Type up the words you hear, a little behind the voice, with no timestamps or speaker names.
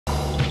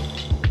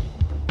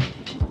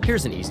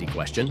Here's an easy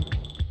question.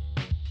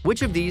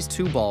 Which of these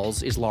two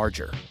balls is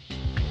larger?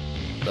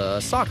 The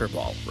soccer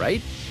ball,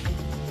 right?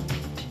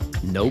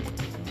 Nope.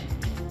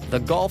 The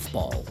golf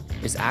ball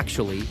is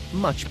actually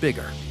much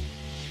bigger.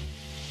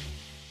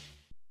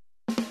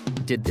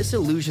 Did this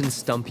illusion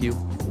stump you?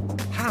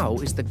 How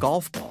is the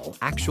golf ball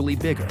actually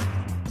bigger?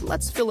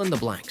 Let's fill in the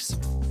blanks.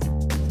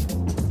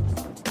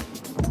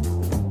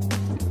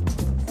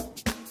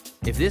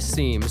 If this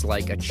seems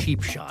like a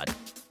cheap shot,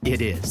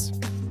 it is.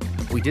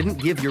 We didn't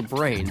give your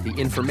brain the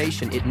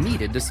information it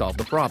needed to solve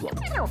the problem.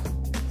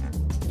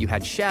 You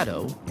had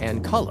shadow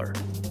and color,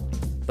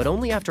 but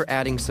only after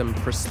adding some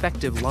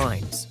perspective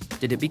lines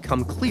did it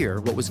become clear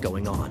what was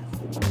going on.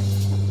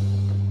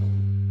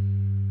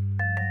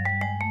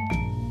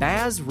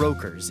 Baz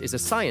Rokers is a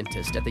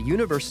scientist at the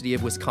University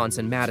of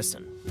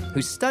Wisconsin-Madison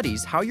who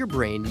studies how your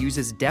brain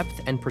uses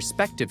depth and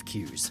perspective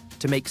cues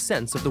to make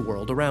sense of the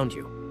world around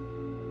you.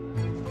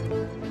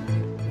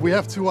 We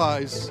have two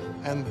eyes,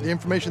 and the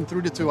information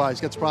through the two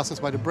eyes gets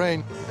processed by the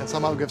brain and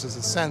somehow gives us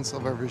a sense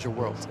of our visual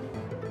world.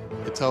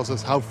 It tells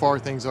us how far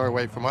things are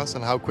away from us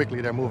and how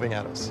quickly they're moving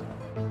at us.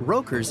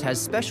 Rokers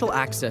has special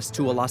access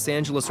to a Los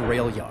Angeles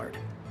rail yard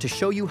to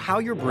show you how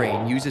your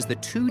brain uses the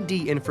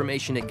 2D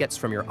information it gets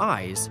from your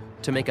eyes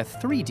to make a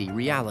 3D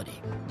reality.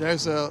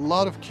 There's a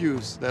lot of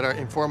cues that are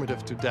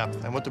informative to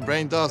depth, and what the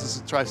brain does is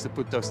it tries to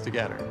put those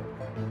together.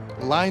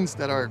 Lines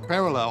that are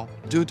parallel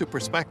due to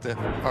perspective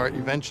are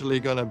eventually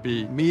going to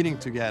be meeting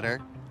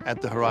together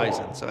at the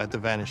horizon, so at the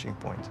vanishing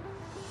point.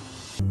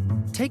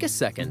 Take a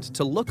second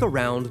to look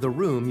around the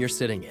room you're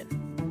sitting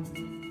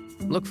in.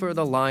 Look for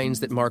the lines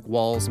that mark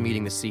walls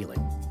meeting the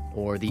ceiling,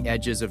 or the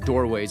edges of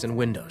doorways and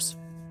windows.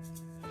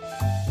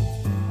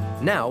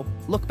 Now,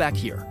 look back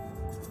here.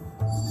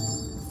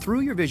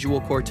 Through your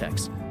visual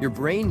cortex, your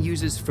brain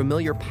uses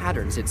familiar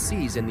patterns it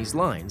sees in these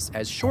lines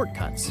as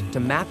shortcuts to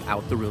map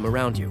out the room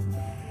around you.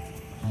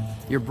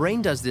 Your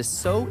brain does this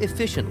so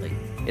efficiently,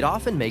 it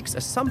often makes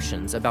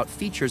assumptions about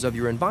features of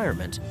your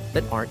environment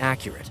that aren't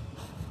accurate.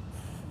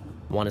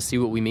 Want to see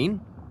what we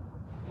mean?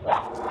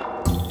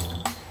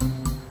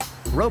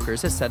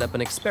 Rokers has set up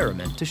an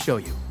experiment to show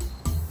you.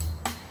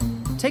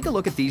 Take a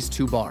look at these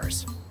two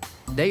bars.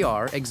 They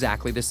are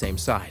exactly the same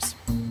size.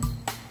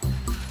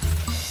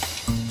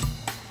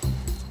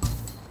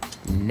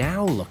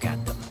 Now look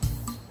at them.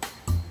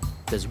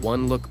 Does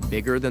one look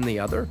bigger than the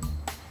other?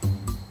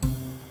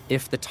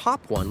 If the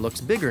top one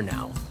looks bigger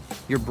now,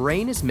 your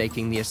brain is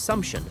making the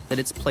assumption that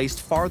it's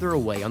placed farther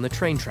away on the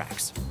train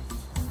tracks.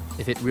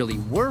 If it really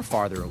were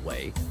farther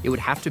away, it would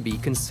have to be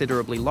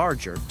considerably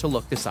larger to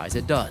look the size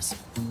it does.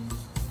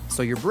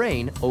 So your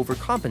brain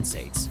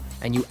overcompensates,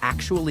 and you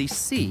actually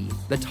see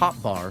the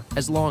top bar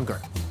as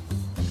longer.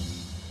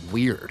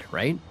 Weird,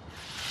 right?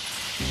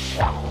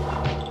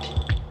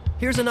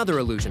 Here's another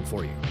illusion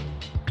for you.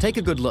 Take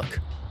a good look.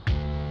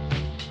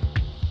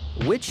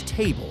 Which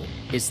table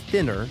is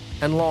thinner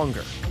and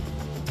longer?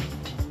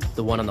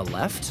 The one on the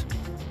left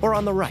or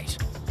on the right?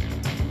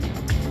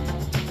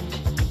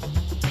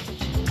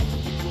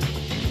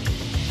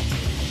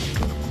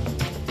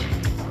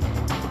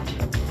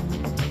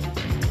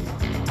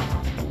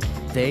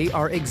 They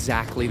are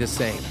exactly the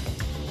same.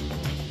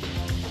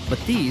 But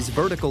these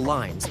vertical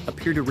lines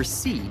appear to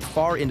recede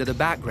far into the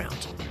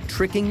background,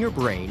 tricking your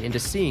brain into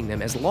seeing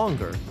them as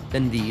longer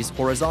than these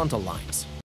horizontal lines.